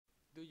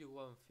Do you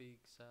want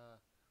fix the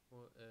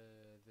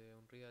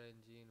Unreal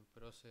Engine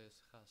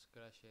process has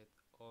crashed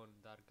on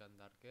Dark and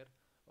Darker?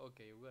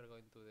 Okay, we are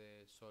going to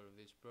solve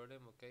this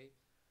problem, okay,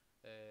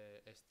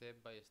 step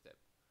by step.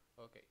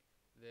 Okay,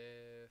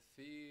 the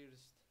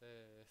first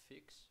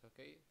fix,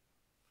 okay,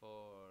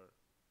 for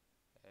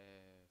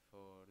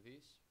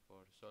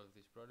solve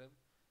this problem,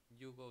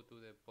 you go to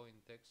the point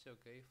text,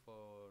 okay,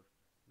 for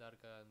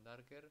darker and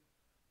darker,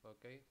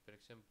 okay, for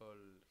example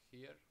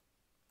here,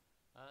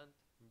 and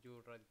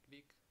you right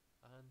click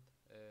and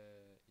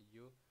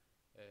you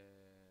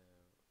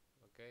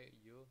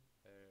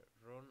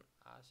run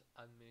as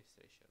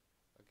administration.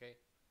 Okay,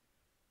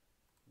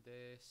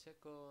 the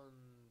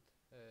second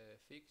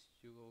fix,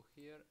 you go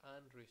here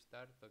and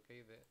restart,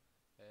 okay, the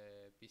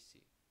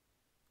PC.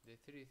 The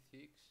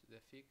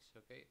fix,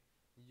 okay,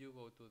 you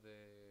go to the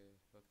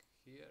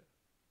here,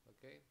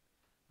 okay,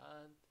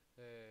 and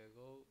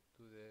go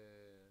to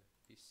the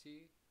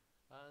PC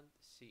and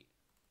C,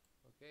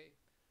 okay,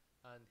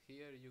 and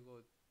here you go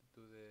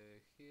to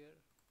the here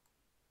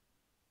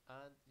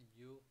and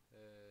you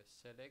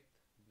select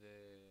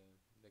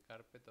the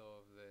carpet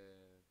of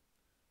the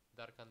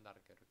dark and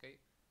darker, okay,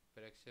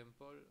 for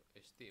example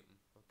Steam,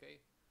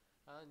 okay,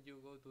 and you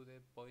go to the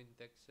point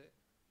text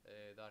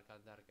dark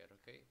and darker,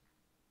 okay,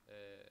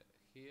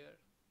 here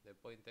the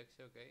point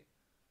text, okay,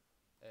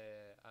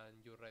 and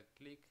you right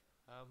click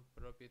and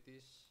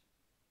properties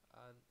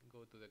and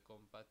go to the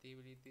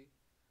compatibility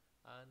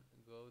and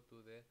go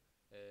to the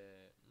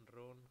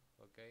run,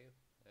 okay,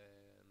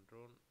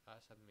 run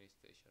as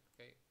administration,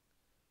 okay,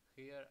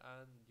 here,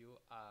 and you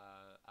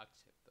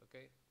accept,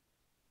 okay,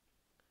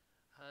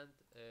 and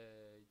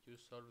you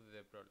solve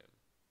the problem.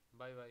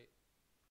 Bye bye.